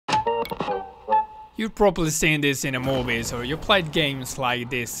You've probably seen this in the movies, or you played games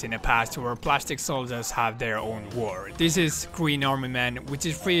like this in the past where plastic soldiers have their own war. This is Green Army Man, which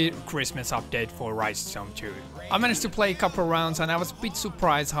is free Christmas update for Rise Zone 2. I managed to play a couple rounds and I was a bit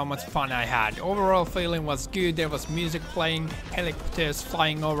surprised how much fun I had. Overall feeling was good, there was music playing, helicopters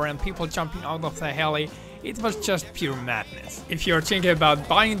flying over and people jumping out of the heli. It was just pure madness. If you're thinking about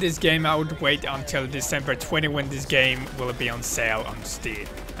buying this game, I would wait until December 20 when this game will be on sale on Steam.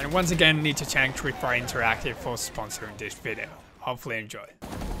 And once again, need to thank Tripwire Interactive for sponsoring this video. Hopefully enjoy.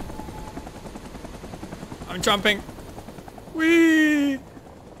 I'm jumping. Whee!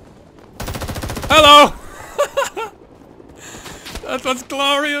 Hello! That was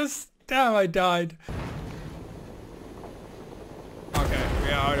glorious. Damn, I died. Okay, we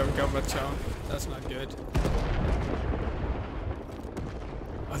are out of combat zone. That's not good.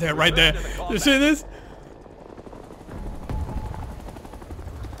 Oh, they're right there. You see this?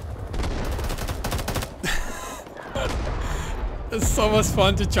 It's so much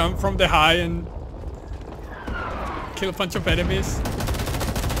fun to jump from the high and kill a bunch of enemies.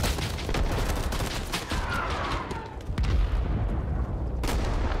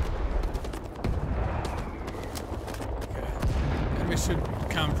 Okay. And we should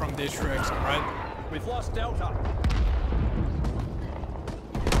come from this direction, right? We've lost Delta.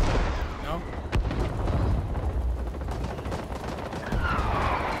 No?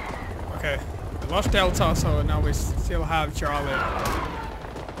 Okay. We lost Delta, so now we still have Charlie.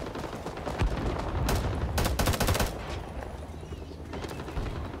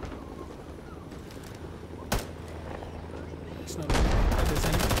 It's not that is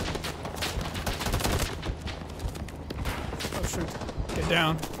enemy. Oh shoot. Get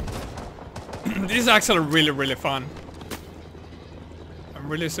down. This is actually really fun. I'm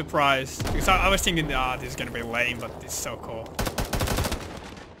really surprised. Because I was thinking, this is gonna be lame, but it's so cool.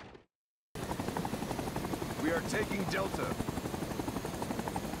 We are taking Delta.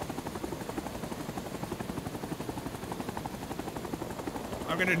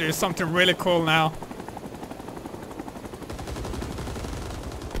 I'm gonna do something really cool now.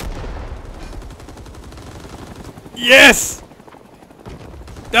 Yes!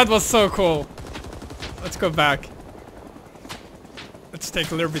 That was so cool. Let's go back. Let's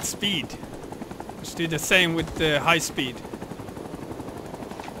take a little bit speed. Let's do the same with the high speed.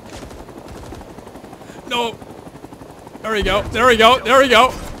 No! There we go, there we go, there we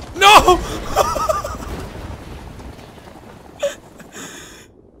go! No!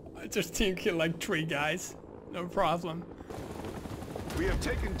 I just team killed like 3 guys. No problem. We have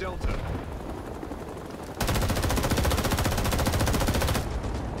taken Delta.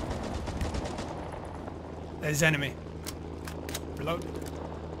 There's enemy. Reload.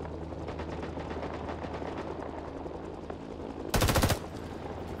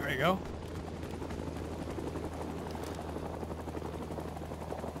 There you go.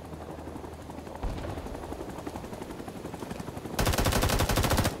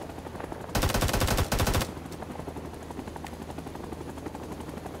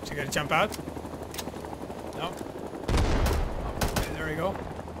 Is he gonna jump out? No. Okay, there we go.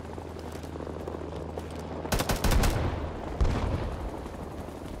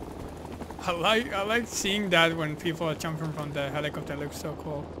 I like seeing that when people are jumping from the helicopter. It looks so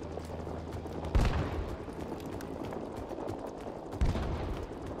cool.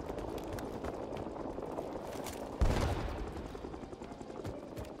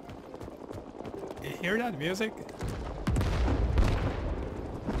 You hear that music?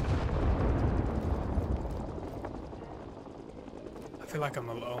 I feel like I'm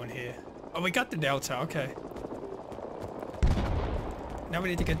alone here. Oh, we got the Delta, okay. Now we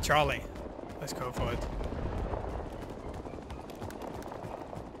need to get Charlie. Let's go for it.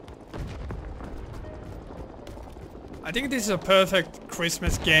 I think this is a perfect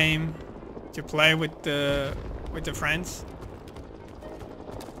Christmas game to play with the friends.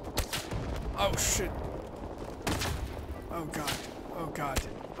 Oh shit. Oh god. Oh god.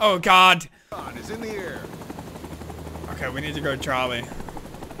 Oh god. Is in the air. Okay, we need to go Charlie. I'm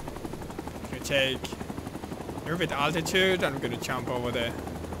gonna take a little bit altitude. I'm gonna jump over there.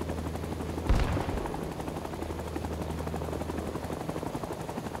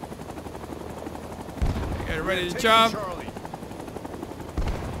 Get ready to jump. Charlie.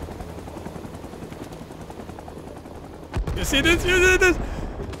 You see this? You see this?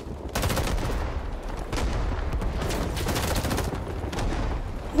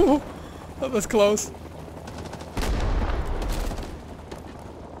 Ooh, that was close.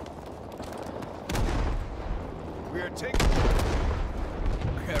 We are taking.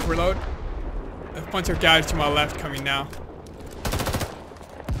 Okay, reload. A bunch of guys to my left coming now.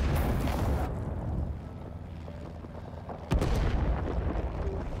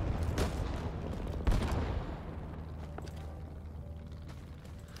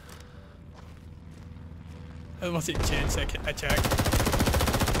 That was a chance attack.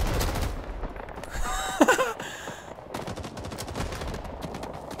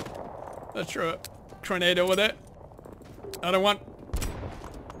 Let's throw a grenade over there. Another one.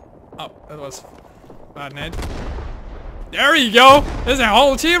 Oh, that was bad, Ned. There you go! There's a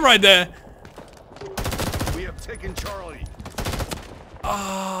whole team right there! We have taken Charlie.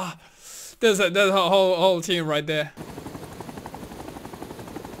 Ah, there's a whole team right there.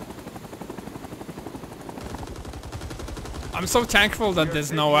 I'm so thankful that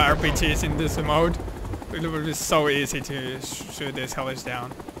there's no RPGs in this mode. It would be so easy to shoot this hellish down.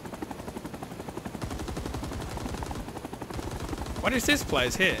 What is this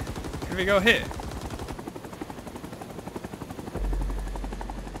place here? Can we go here?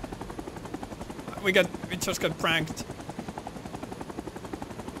 We just got pranked.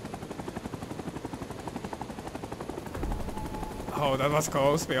 Oh, that was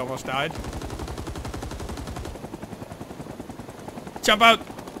close. We almost died. Jump out!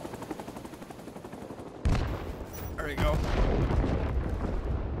 There we go.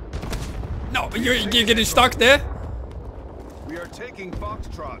 No, you're getting stuck there? We are taking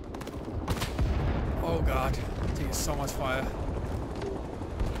Foxtrot. Oh god, there's so much fire.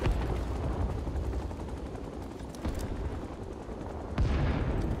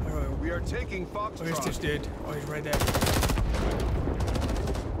 We are taking Foxtrot. Where's this dude? Oh, he's right there.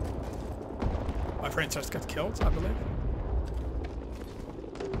 My friend just got killed, I believe.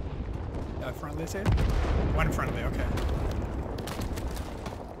 Yeah, friendly's here? One friendly, okay.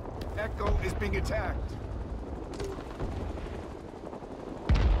 Echo is being attacked.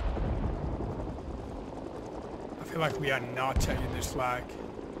 I feel like we are not taking this flag.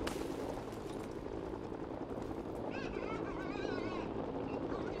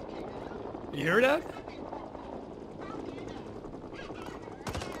 You hear that?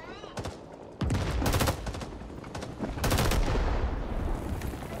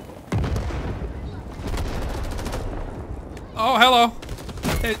 Oh, hello.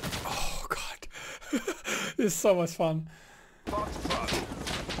 Oh, God. This is so much fun. Foxtrot.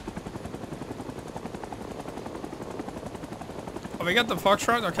 Oh, we got the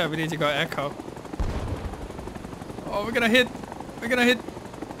Foxtrot? Okay, we need to go Echo. Oh, we're gonna hit. We're gonna hit.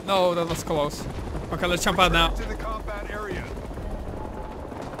 No, that was close. Okay, let's jump out now. To the combat area.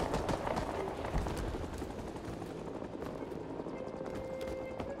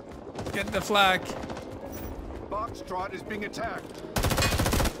 Get the flag. Foxtrot is being attacked.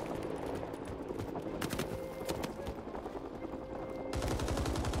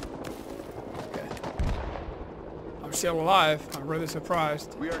 Okay. I'm still alive. I'm really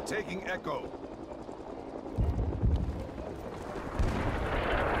surprised. We are taking Echo.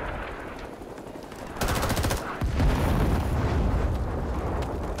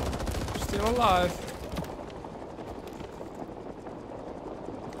 Still alive.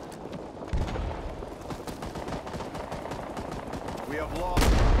 We have lost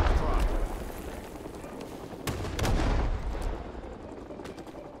Foxtrot.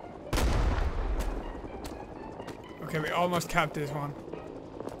 Okay, we almost capped this one.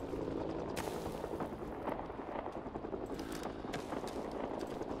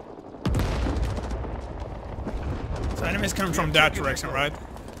 So enemies coming from that direction, right?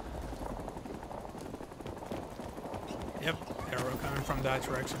 Yep, yeah, we're coming from that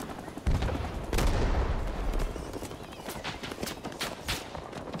direction.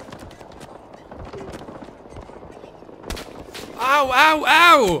 Ow, ow,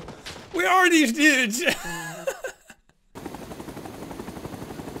 ow! Where are these dudes?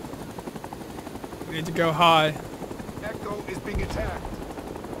 We need to go high. Echo is being attacked.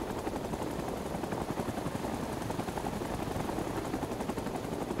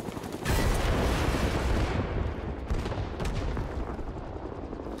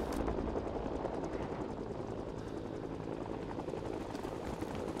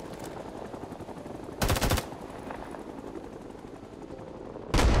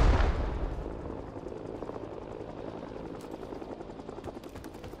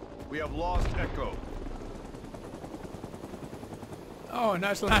 We have lost Echo. Oh,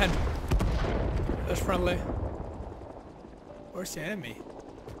 nice land. That's friendly. Where's the enemy?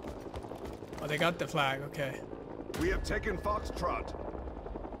 Oh, they got the flag, okay. We have taken Foxtrot.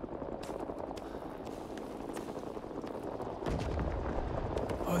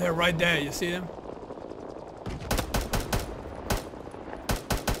 Oh, they're right there, you see them?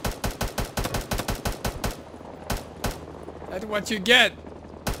 That's what you get.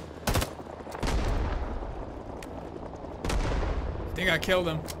 I think I killed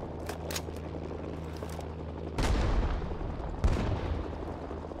him.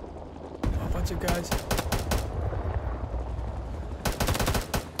 Oh, a bunch of guys.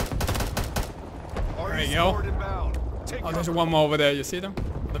 There you go. Forward inbound. Take Oh, there's cover. one more over there. You see them?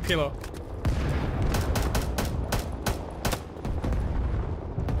 On the pillow.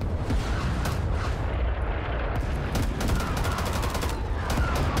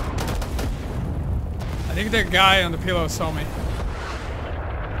 I think the guy on the pillow saw me.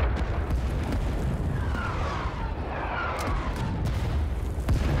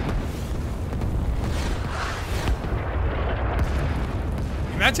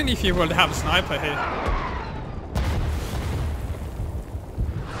 Imagine if you would have a sniper here.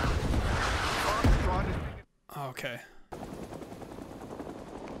 Foxtrot is being Okay.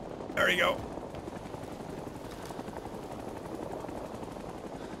 There we go.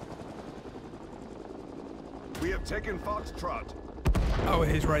 We have taken Foxtrot. Oh,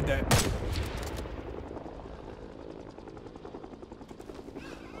 he's right there.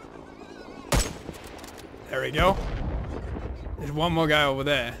 There we go. There's one more guy over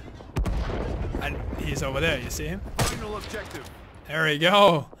there. And he's over there, you see him? Final objective. There we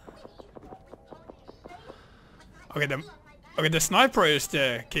go. Okay, the sniper is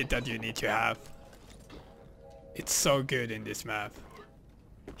the kit that you need to have. It's so good in this map.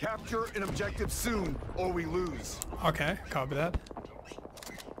 Capture an objective soon, or we lose. Okay, copy that.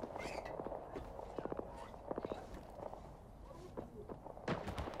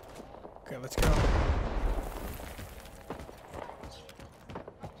 Okay, let's go.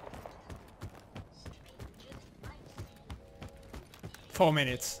 Four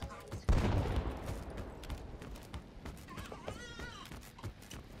minutes.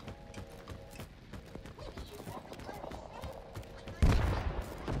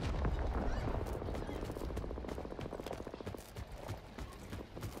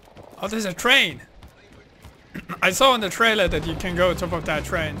 Oh, there's a train. I saw in the trailer that you can go top of that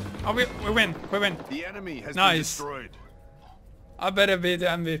train. Oh, we win. We win. The enemy has been Nice. destroyed. I better be the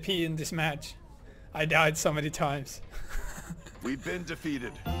MVP in this match. I died so many times. We've been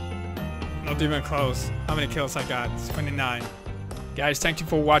defeated. Not even close. How many kills I got? 29. Guys, thank you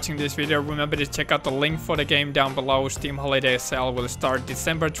for watching this video. Remember to check out the link for the game down below. Steam Holiday Sale will start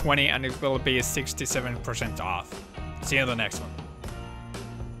December 20 and it will be 67% off. See you in the next one.